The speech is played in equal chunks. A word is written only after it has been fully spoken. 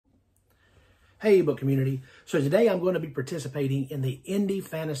Hey, book community. So today I'm going to be participating in the Indie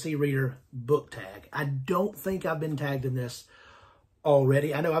Fantasy Reader book tag. I don't think I've been tagged in this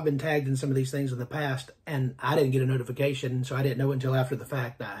already. I know I've been tagged in some of these things in the past, and I didn't get a notification, so I didn't know until after the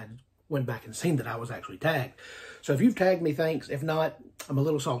fact that I went back and seen that I was actually tagged. So if you've tagged me, thanks. If not, I'm a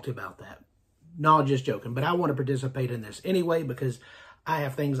little salty about that. No, just joking, but I want to participate in this anyway because I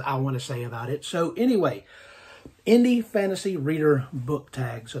have things I want to say about it. So anyway, Indie Fantasy Reader book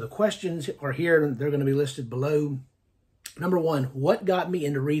tag. So the questions are here, and they're going to be listed below. Number one, what got me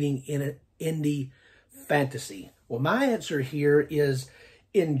into reading in indie fantasy? Well, my answer here is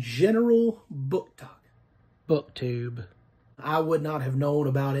in general, BookTok, BookTube. I would not have known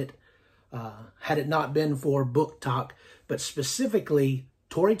about it had it not been for BookTok, but specifically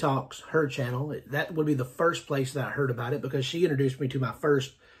Tori Talks, her channel. That would be the first place that I heard about it because she introduced me to my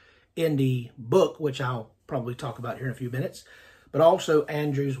first indie book, which I'll probably talk about here in a few minutes, but also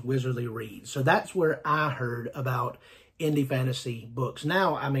Andrew's Wizardly Reads. So that's where I heard about indie fantasy books.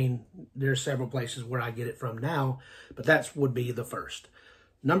 Now, I mean, there's several places where I get it from now, but that would be the first.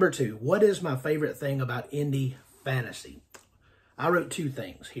 Number two, what is my favorite thing about indie fantasy? I wrote two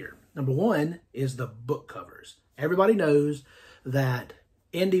things here. Number one is the book covers. Everybody knows that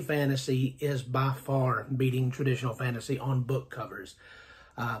indie fantasy is by far beating traditional fantasy on book covers.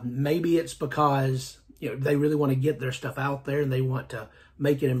 Maybe it's because they really want to get their stuff out there and they want to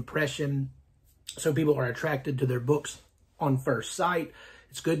make an impression so people are attracted to their books on first sight.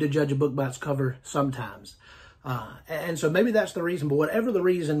 It's good to judge a book by its cover sometimes. And so maybe that's the reason, but whatever the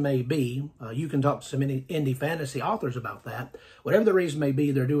reason may be, you can talk to some indie fantasy authors about that. Whatever the reason may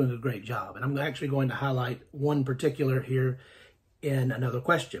be, they're doing a great job. And I'm actually going to highlight one particular here in another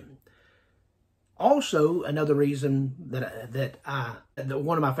question. Also, another reason that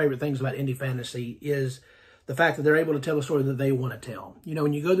one of my favorite things about indie fantasy is the fact that they're able to tell a story that they want to tell.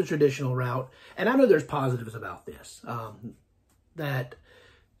 When you go the traditional route, and I know there's positives about this, that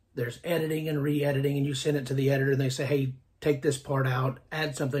there's editing and re-editing, and you send it to the editor, and they say, hey, take this part out,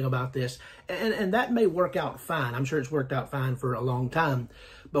 add something about this, and that may work out fine. I'm sure it's worked out fine for a long time,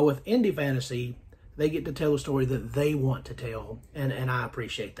 but with indie fantasy, they get to tell a story that they want to tell, and I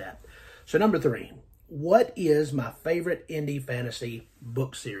appreciate that. So number three, what is my favorite indie fantasy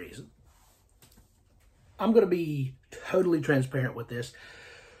book series? I'm going to be totally transparent with this.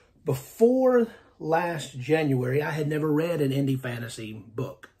 Before last January, I had never read an indie fantasy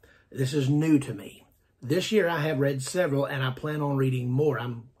book. This is new to me. This year I have read several, and I plan on reading more.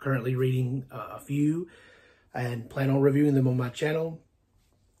 I'm currently reading a few and plan on reviewing them on my channel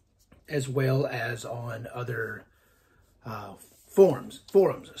as well as on other forums.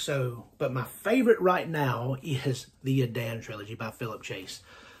 So, but my favorite right now is the Adan trilogy by Philip Chase.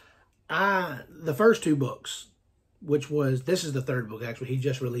 The first two books, this is the third book actually, he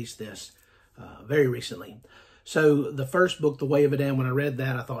just released this very recently. So the first book, The Way of Adan, when I read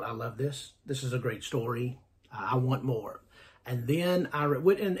that, I thought, I love this. This is a great story. I want more. And then I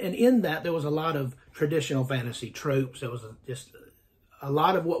read, and in that there was a lot of traditional fantasy tropes. There was just a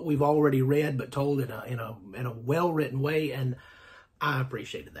lot of what we've already read, but told in a well-written way, and I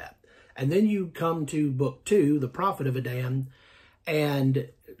appreciated that. And then you come to book two, The Prophet of Adan, and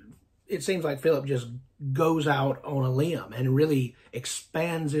it seems like Philip just goes out on a limb and really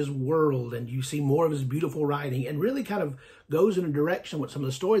expands his world, and you see more of his beautiful writing and really kind of goes in a direction with some of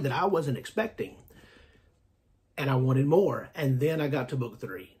the story that I wasn't expecting. And I wanted more. And then I got to book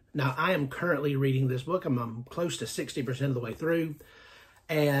three. Now, I am currently reading this book. I'm close to 60% of the way through.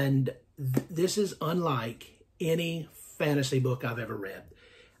 And this is unlike any fantasy book I've ever read.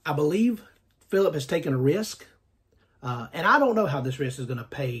 I believe Philip has taken a risk. And I don't know how this risk is going to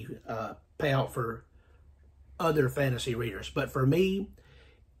pay out for other fantasy readers. But for me,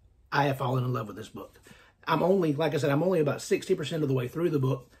 I have fallen in love with this book. I'm only about 60% of the way through the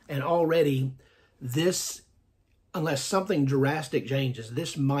book. And already this, unless something drastic changes,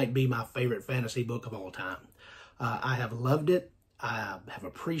 this might be my favorite fantasy book of all time. I have loved it. I have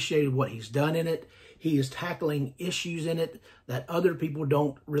appreciated what he's done in it. He is tackling issues in it that other people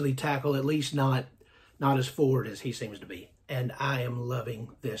don't really tackle, at least not as forward as he seems to be. And I am loving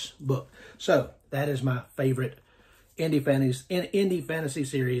this book. So that is my favorite indie fantasy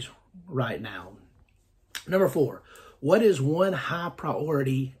series right now. Number four, what is one high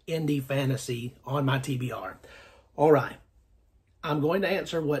priority indie fantasy on my TBR? All right, I'm going to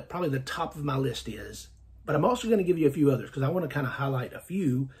answer what probably the top of my list is, but I'm also going to give you a few others because I want to kind of highlight a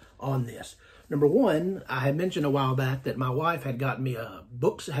few on this. Number one, I had mentioned a while back that my wife had gotten me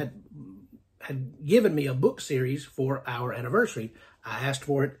had given me a book series for our anniversary. I asked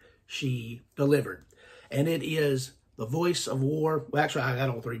for it, she delivered. And it is The Voice of War. Well, actually, I got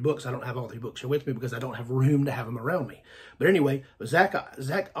all 3 books. I don't have all 3 books here with me because I don't have room to have them around me. But anyway, Zach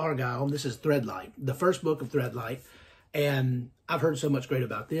Argyle, this is Threadlight, the first book of Threadlight. And I've heard so much great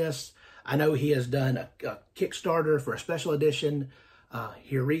about this. I know he has done a Kickstarter for a special edition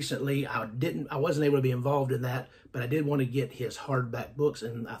here recently. I wasn't able to be involved in that, but I did want to get his hardback books,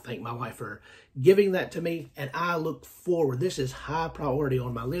 and I thank my wife for giving that to me. And I look forward. This is high priority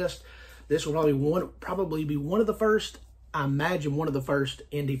on my list. This will probably be one of the first, I imagine, one of the first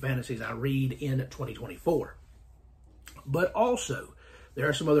indie fantasies I read in 2024. But also, there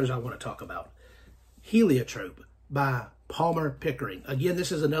are some others I want to talk about. Heliotrope by Palmer Pickering. Again,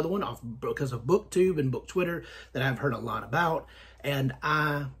 this is another one because of BookTube and BookTwitter that I've heard a lot about, and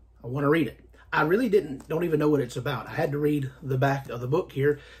I want to read it. I really don't even know what it's about. I had to read the back of the book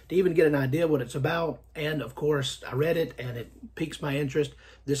here to even get an idea what it's about, and of course, I read it, and it piques my interest.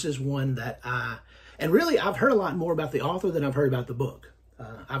 This is one that and really, I've heard a lot more about the author than I've heard about the book.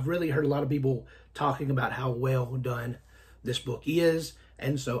 I've really heard a lot of people talking about how well done this book is,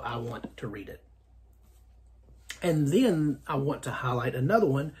 and so I want to read it. And then I want to highlight another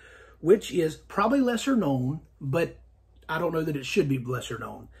one, which is probably lesser known, but I don't know that it should be lesser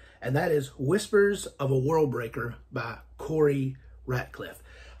known. And that is Whispers of a Worldbreaker by Corey Ratcliffe.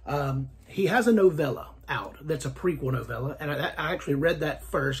 He has a novella out that's a prequel novella, and I actually read that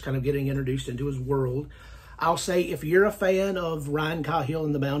first, kind of getting introduced into his world. I'll say if you're a fan of Ryan Cahill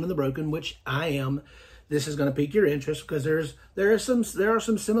and The Bound and the Broken, which I am, this is going to pique your interest because there are some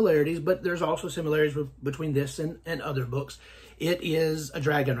similarities, but there's also similarities between this and other books. It is a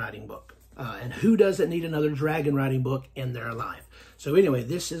dragon riding book, and who doesn't need another dragon riding book in their life? So anyway,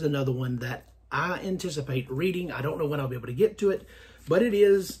 this is another one that I anticipate reading. I don't know when I'll be able to get to it, but it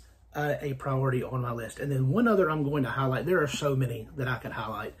is a priority on my list. And then one other I'm going to highlight. There are so many that I could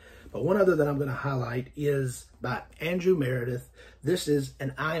highlight, but one other that I'm going to highlight is by Andrew Meredith. This is,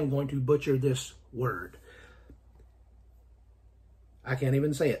 and I am going to butcher this word. I can't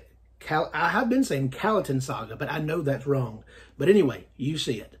even say it. I have been saying Calatin Saga, but I know that's wrong. But anyway, you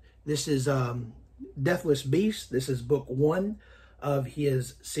see it. This is Deathless Beast. This is book 1 of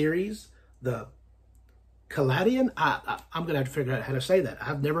his series, the Caladian. I'm going to have to figure out how to say that.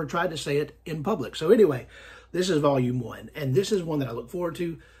 I've never tried to say it in public. So anyway, this is volume 1, and this is one that I look forward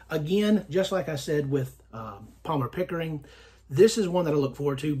to. Again, just like I said with Palmer Pickering, this is one that I look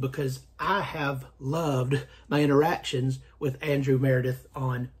forward to because I have loved my interactions with Andrew Meredith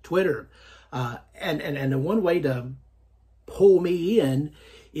on Twitter. And the one way to pull me in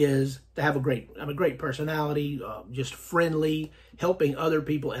is to have I'm a great personality, just friendly, helping other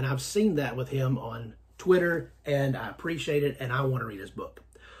people. And I've seen that with him on Twitter, and I appreciate it, and I want to read his book.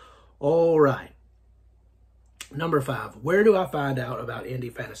 All right. Number 5, where do I find out about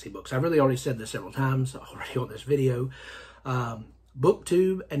indie fantasy books? I've really already said this several times already on this video.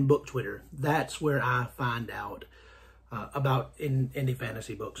 BookTube and BookTwitter. That's where I find out about indie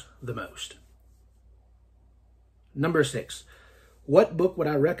fantasy books the most. Number 6, what book would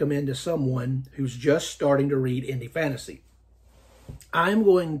I recommend to someone who's just starting to read indie fantasy? I'm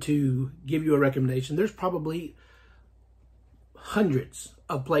going to give you a recommendation. There's probably hundreds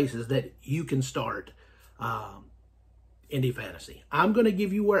of places that you can start indie fantasy. I'm going to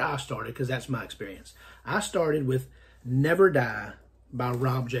give you where I started because that's my experience. I started with Never Die by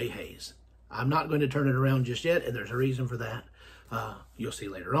Rob J. Hayes. I'm not going to turn it around just yet, and there's a reason for that. You'll see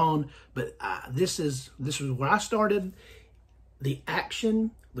later on. But this is where I started. The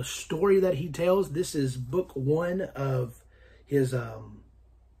action, the story that he tells. This is book 1 of his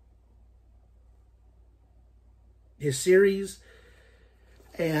series,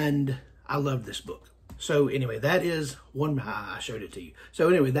 and I love this book. So anyway, that is one. I showed it to you. So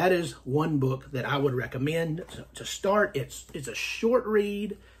anyway, that is one book that I would recommend to start. It's a short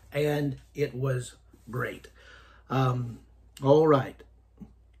read, and it was great. All right.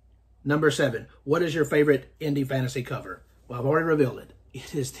 Number 7. What is your favorite indie fantasy cover? Well, I've already revealed it.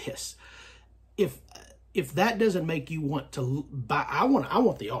 It is this. If that doesn't make you want to buy, I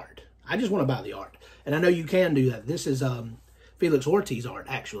want the art. I just want to buy the art, and I know you can do that. This is Felix Ortiz art,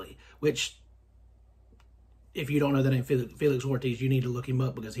 actually, which, if you don't know the name Felix Ortiz, you need to look him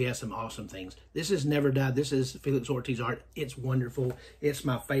up because he has some awesome things. This is Never Die. This is Felix Ortiz art. It's wonderful. It's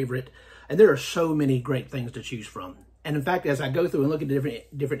my favorite. And there are so many great things to choose from. And in fact, as I go through and look at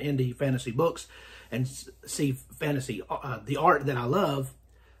different indie fantasy books and see the art that I love,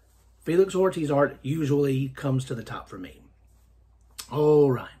 Felix Ortiz art usually comes to the top for me.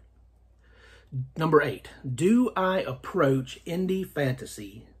 All right. Number 8. Do I approach indie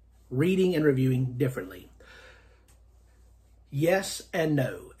fantasy reading and reviewing differently? Yes and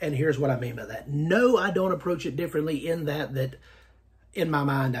no. And here's what I mean by that. No, I don't approach it differently in that in my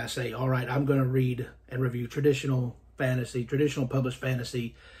mind I say, all right, I'm going to read and review traditional fantasy, traditional published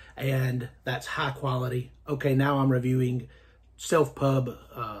fantasy, and that's high quality. Okay, now I'm reviewing self-pub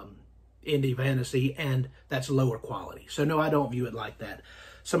indie fantasy, and that's lower quality. So no, I don't view it like that.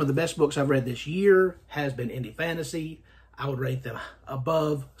 Some of the best books I've read this year has been indie fantasy. I would rank them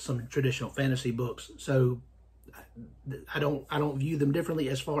above some traditional fantasy books. So I don't view them differently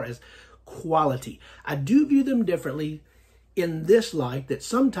as far as quality. I do view them differently in this light that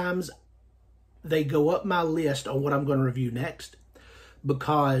sometimes they go up my list on what I'm going to review next,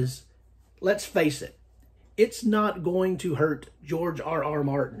 because let's face it, it's not going to hurt George R.R.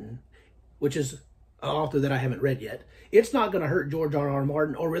 Martin, which is an author that I haven't read yet. It's not going to hurt George R.R.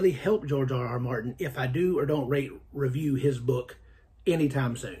 Martin or really help George R.R. Martin if I do or don't review his book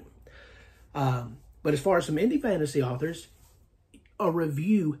anytime soon. But as far as some indie fantasy authors, a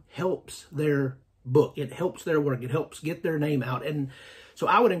review helps their book. It helps their work. It helps get their name out. And so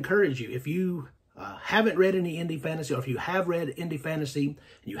I would encourage you, if you haven't read any indie fantasy, or if you have read indie fantasy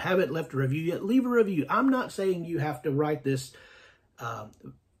and you haven't left a review yet, leave a review. I'm not saying you have to write this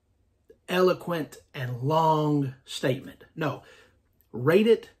eloquent and long statement. No, rate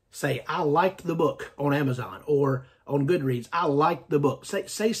it. Say, I liked the book on Amazon or on Goodreads. I liked the book.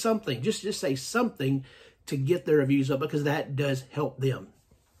 Say something. Just say something to get their reviews up, because that does help them.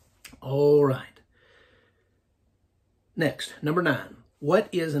 All right. Next, number 9. What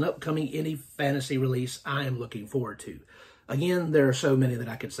is an upcoming indie fantasy release I am looking forward to? Again, there are so many that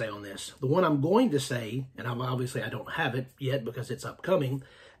I could say on this. The one I'm going to say, and obviously I don't have it yet because it's upcoming,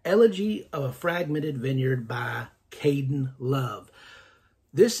 Elegy of a Fragmented Vineyard by Caden Love.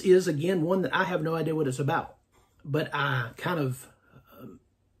 This is, again, one that I have no idea what it's about, but I kind of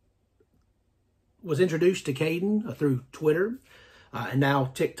was introduced to Caden through Twitter and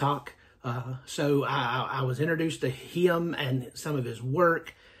now TikTok. So I was introduced to him and some of his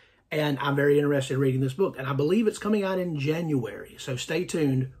work, and I'm very interested in reading this book. And I believe it's coming out in January. So stay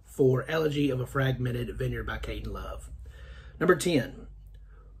tuned for Elegy of a Fragmented Vineyard by Caden Love. Number 10.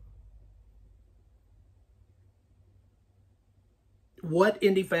 What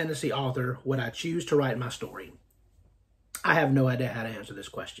indie fantasy author would I choose to write my story? I have no idea how to answer this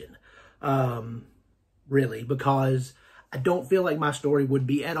question, really, because I don't feel like my story would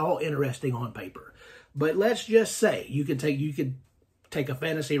be at all interesting on paper. But let's just say you could take a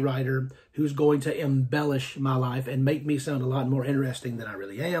fantasy writer who's going to embellish my life and make me sound a lot more interesting than I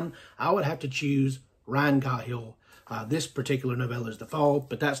really am. I would have to choose Ryan Cahill. This particular novella is The Fall,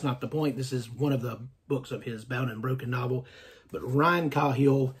 but that's not the point. This is one of the books of his Bound and Broken novel. But Ryan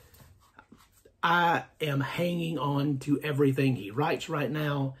Cahill, I am hanging on to everything he writes right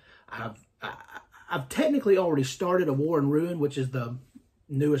now. I've technically already started A War and Ruin, which is the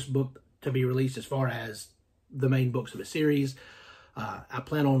newest book to be released as far as the main books of the series. I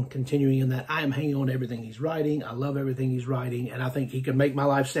plan on continuing in that. I am hanging on to everything he's writing. I love everything he's writing, and I think he can make my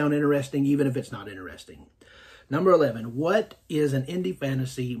life sound interesting even if it's not interesting. Number 11, what is an indie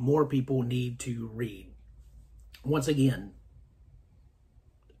fantasy more people need to read? Once again,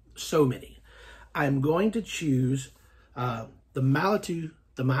 so many. I'm going to choose the Malitu,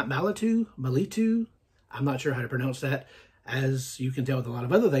 I'm not sure how to pronounce that, as you can tell with a lot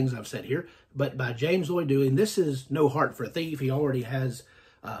of other things I've said here, but by James Lloyd Dewey. This is No Heart for a Thief. He already has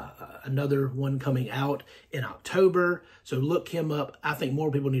another one coming out in October, so look him up. I think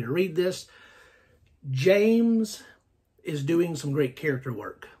more people need to read this. James is doing some great character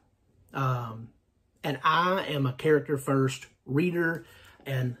work, and I am a character first reader,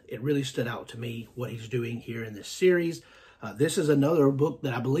 and it really stood out to me what he's doing here in this series. This is another book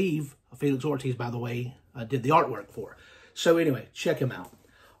that I believe Felix Ortiz, by the way, did the artwork for. So anyway, check him out.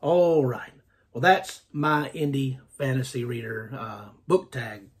 All right. Well, that's my indie fantasy reader book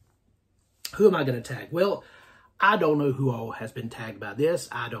tag. Who am I going to tag? Well, I don't know who all has been tagged by this.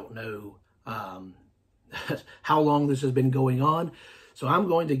 I don't know how long this has been going on. So I'm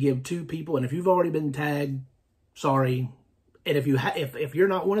going to give 2 people. And if you've already been tagged, sorry. And if you're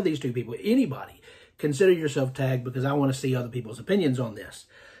not one of these 2 people, anybody, consider yourself tagged, because I want to see other people's opinions on this.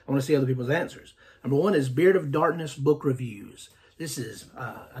 I want to see other people's answers. Number 1 is Beard of Darkness Book Reviews. This is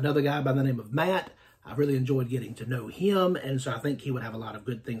another guy by the name of Matt. I've really enjoyed getting to know him, and so I think he would have a lot of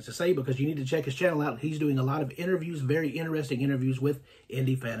good things to say, because you need to check his channel out. He's doing a lot of interviews, very interesting interviews with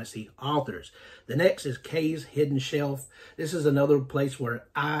indie fantasy authors. The next is Kay's Hidden Shelf. This is another place where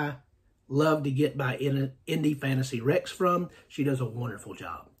I love to get my indie fantasy recs from. She does a wonderful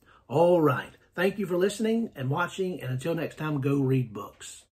job. All right. Thank you for listening and watching, and until next time, go read books.